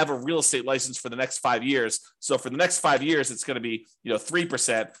going to have a real estate license for the next 5 years. So for the next 5 years, it's going to be,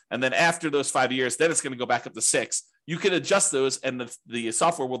 3%. And then after those 5 years, then it's going to go back up to 6%. You can adjust those, and the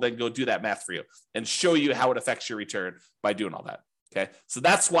software will then go do that math for you and show you how it affects your return by doing all that. Okay, so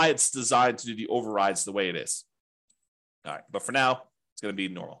that's why it's designed to do the overrides the way it is. All right, but for now, it's going to be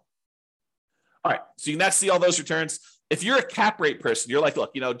normal. All right, so you next see all those returns. If you're a cap rate person, you're like,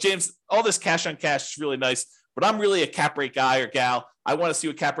 look, James, all this cash on cash is really nice, but I'm really a cap rate guy or gal. I want to see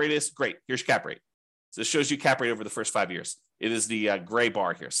what cap rate is. Great, here's your cap rate. So it shows you cap rate over the first 5 years. It is the gray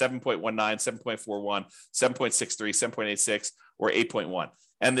bar here, 7.19, 7.41, 7.63, 7.86, or 8.1.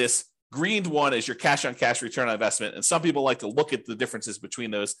 And this greened one is your cash on cash return on investment. And some people like to look at the differences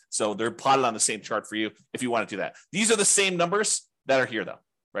between those. So they're plotted on the same chart for you if you want to do that. These are the same numbers that are here though,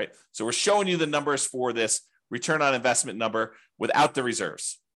 right? So we're showing you the numbers for this return on investment number without the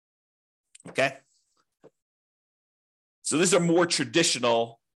reserves. Okay. So these are more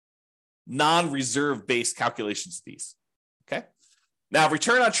traditional non-reserve based calculations of these. Okay. Now,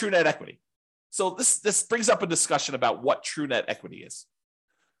 return on true net equity. So this brings up a discussion about what true net equity is.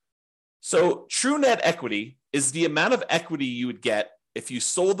 So true net equity is the amount of equity you would get if you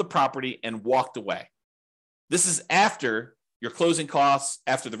sold the property and walked away. This is after your closing costs,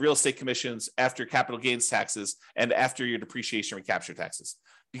 after the real estate commissions, after capital gains taxes, and after your depreciation recapture taxes.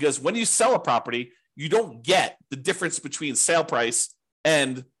 Because when you sell a property, you don't get the difference between sale price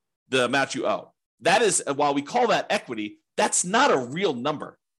and the amount you owe. That is, while we call that equity, that's not a real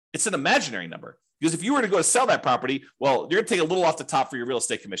number. It's an imaginary number. Because if you were to go to sell that property, well, you're going to take a little off the top for your real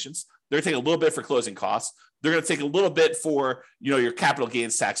estate commissions. They're going to take a little bit for closing costs. They're going to take a little bit for, your capital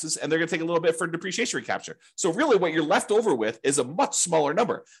gains taxes, and they're going to take a little bit for depreciation recapture. So really what you're left over with is a much smaller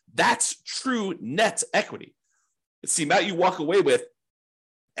number. That's true net equity. It's the amount you walk away with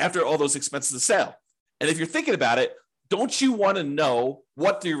after all those expenses of sale. And if you're thinking about it, don't you want to know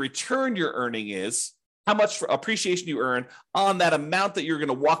what the return you're earning is, how much appreciation you earn on that amount that you're going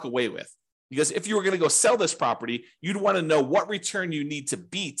to walk away with? Because if you were going to go sell this property, you'd want to know what return you need to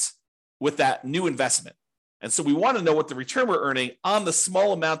beat with that new investment. And so we want to know what the return we're earning on the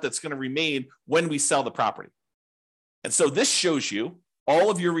small amount that's going to remain when we sell the property. And so this shows you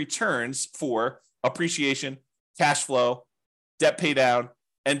all of your returns for appreciation, cash flow, debt pay down,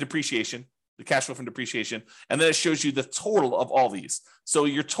 and depreciation, the cash flow from depreciation. And then it shows you the total of all these. So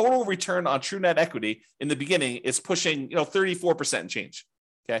your total return on true net equity in the beginning is pushing, 34% and change.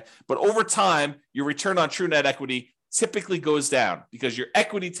 Okay. But over time, your return on true net equity typically goes down because your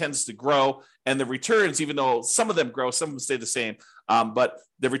equity tends to grow, and the returns, even though some of them grow, some of them stay the same, but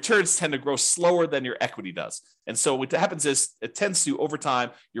the returns tend to grow slower than your equity does. And so what happens is it tends to, over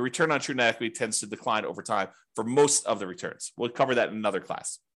time, your return on true net equity tends to decline over time for most of the returns. We'll cover that in another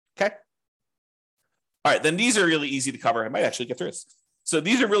class. Okay. All right. Then these are really easy to cover. I might actually get through this. So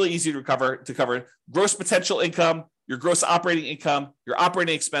these are really easy to cover gross potential income, your gross operating income, your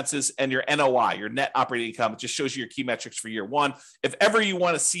operating expenses, and your NOI, your net operating income. It just shows you your key metrics for year one. If ever you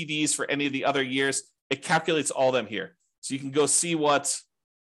want to see these for any of the other years, it calculates all of them here. So you can go see what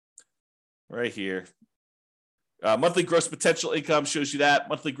right here. Monthly gross potential income shows you that.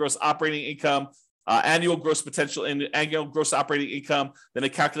 Monthly gross operating income, annual gross potential and annual gross operating income. Then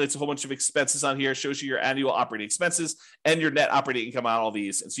it calculates a whole bunch of expenses on here, shows you your annual operating expenses and your net operating income on all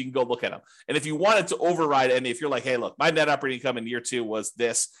these. And so you can go look at them. And if you wanted to override any, if you're like, hey, look, my net operating income in year two was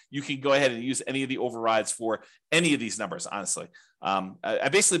this, you can go ahead and use any of the overrides for any of these numbers, honestly. I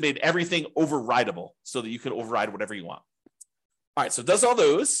basically made everything overrideable so that you can override whatever you want. All right, so it does all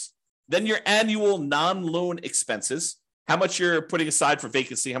those. Then your annual non-loan expenses, how much you're putting aside for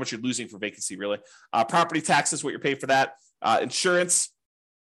vacancy, how much you're losing for vacancy, really. Property taxes, what you're paying for that. Insurance,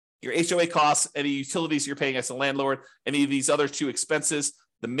 your HOA costs, any utilities you're paying as a landlord, any of these other two expenses,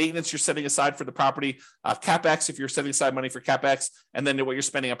 the maintenance you're setting aside for the property, CapEx, if you're setting aside money for CapEx, and then what you're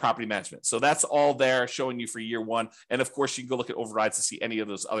spending on property management. So that's all there showing you for year one. And of course, you can go look at overrides to see any of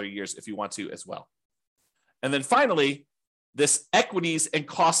those other years if you want to as well. And then finally, this equities and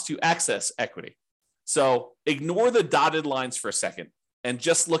cost to access equity. So ignore the dotted lines for a second and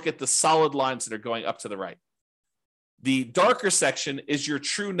just look at the solid lines that are going up to the right. The darker section is your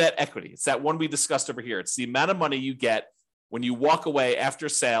true net equity. It's that one we discussed over here. It's the amount of money you get when you walk away after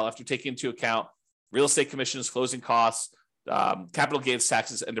sale, after taking into account real estate commissions, closing costs, capital gains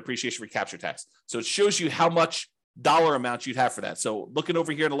taxes, and depreciation recapture tax. So it shows you how much dollar amount you'd have for that. So looking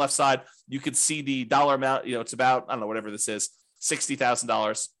over here on the left side, you can see the dollar amount. It's about, I don't know, whatever this is,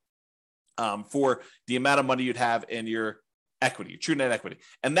 $60,000 for the amount of money you'd have in your equity, your true net equity.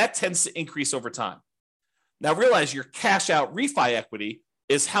 And that tends to increase over time. Now realize your cash out refi equity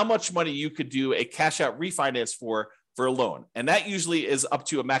is how much money you could do a cash out refinance for a loan. And that usually is up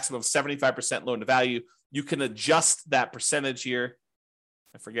to a maximum of 75% loan to value. You can adjust that percentage here.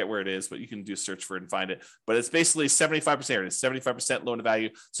 I forget where it is, but you can do a search for it and find it. But it's basically 75%. It's 75% loan to value.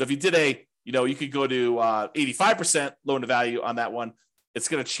 So if you did you could go to 85% loan to value on that one. It's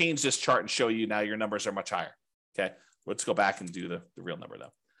going to change this chart and show you now your numbers are much higher. Okay. Let's go back and do the real number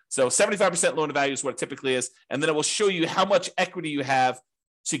though. So 75% loan to value is what it typically is. And then it will show you how much equity you have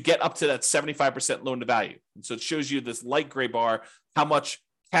to get up to that 75% loan to value. And so it shows you this light gray bar, how much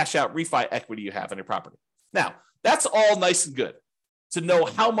cash out refi equity you have in your property. Now, that's all nice and good to know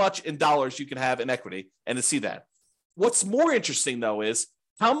how much in dollars you can have in equity and to see that. What's more interesting though is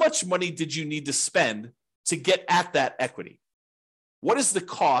how much money did you need to spend to get at that equity? What is the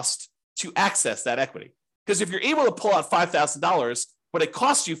cost to access that equity? Because if you're able to pull out $5,000, but it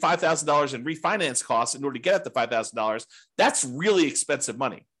costs you $5,000 in refinance costs in order to get at the $5,000, that's really expensive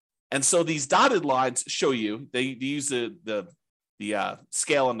money. And so these dotted lines show you, they use the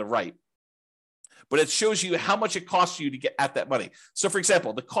scale on the right, but it shows you how much it costs you to get at that money. So for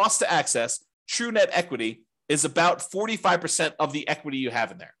example, the cost to access true net equity is about 45% of the equity you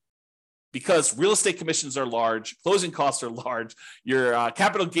have in there. Because real estate commissions are large, closing costs are large, your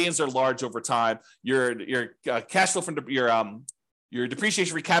capital gains are large over time, your cash flow from your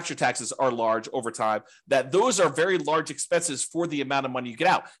depreciation recapture taxes are large over time, that those are very large expenses for the amount of money you get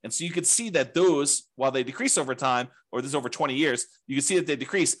out. And so you can see that those, while they decrease over time, or this is over 20 years, you can see that they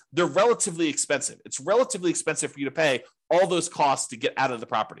decrease. They're relatively expensive. It's relatively expensive for you to pay all those costs to get out of the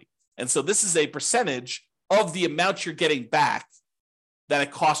property. And so this is a percentage of the amount you're getting back that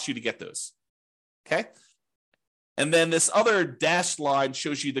it costs you to get those. Okay. And then this other dashed line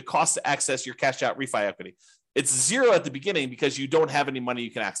shows you the cost to access your cash out refi equity. It's zero at the beginning because you don't have any money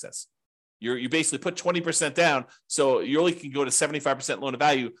you can access. You basically put 20% down, so you only can go to 75% loan to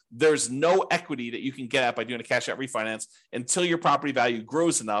value. There's no equity that you can get at by doing a cash out refinance until your property value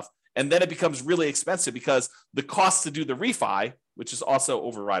grows enough, and then it becomes really expensive because the cost to do the refi, which is also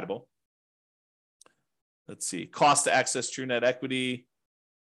overridable. Let's see, cost to access true net equity.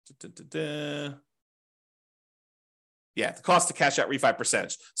 Yeah, the cost to cash out refi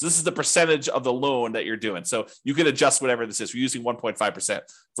percentage. So this is the percentage of the loan that you're doing. So you can adjust whatever this is. We're using 1.5%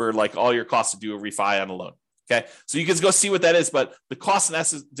 for like all your costs to do a refi on a loan. Okay, so you can go see what that is. But the cost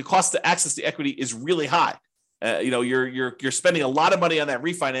to access the equity is really high. You're spending a lot of money on that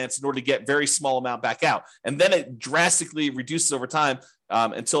refinance in order to get very small amount back out, and then it drastically reduces over time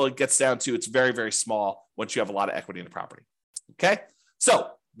until it gets down to it's very, very small once you have a lot of equity in the property. Okay, so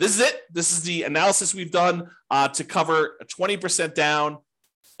this is it. This is the analysis we've done to cover a 20% down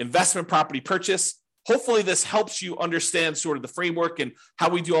investment property purchase. Hopefully this helps you understand sort of the framework and how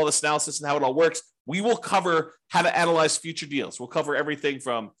we do all this analysis and how it all works. We will cover how to analyze future deals. We'll cover everything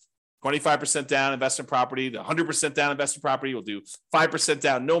from 25% down investment property to 100% down investment property. We'll do 5%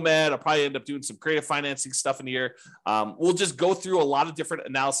 down nomad. I'll probably end up doing some creative financing stuff in here. We'll just go through a lot of different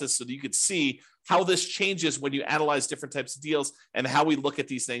analysis so that you could see how this changes when you analyze different types of deals and how we look at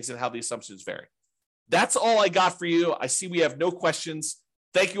these things and how the assumptions vary. That's all I got for you. I see we have no questions.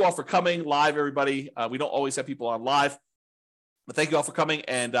 Thank you all for coming live, everybody. We don't always have people on live, but thank you all for coming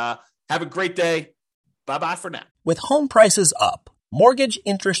and have a great day. Bye-bye for now. With home prices up, mortgage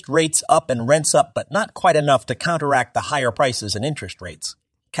interest rates up and rents up, but not quite enough to counteract the higher prices and interest rates,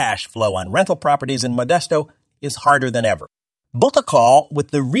 cash flow on rental properties in Modesto is harder than ever. Book a call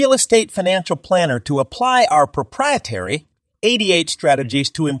with the Real Estate Financial Planner to apply our proprietary 88 strategies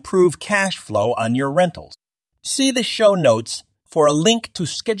to improve cash flow on your rentals. See the show notes for a link to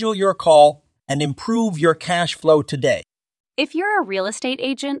schedule your call and improve your cash flow today. If you're a real estate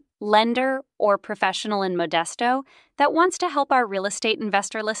agent, lender, or professional in Modesto that wants to help our real estate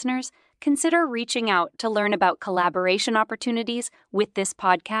investor listeners, consider reaching out to learn about collaboration opportunities with this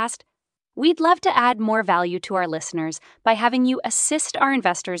podcast. We'd love to add more value to our listeners by having you assist our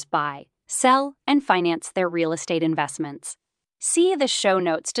investors buy, sell, and finance their real estate investments. See the show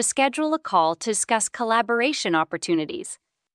notes to schedule a call to discuss collaboration opportunities.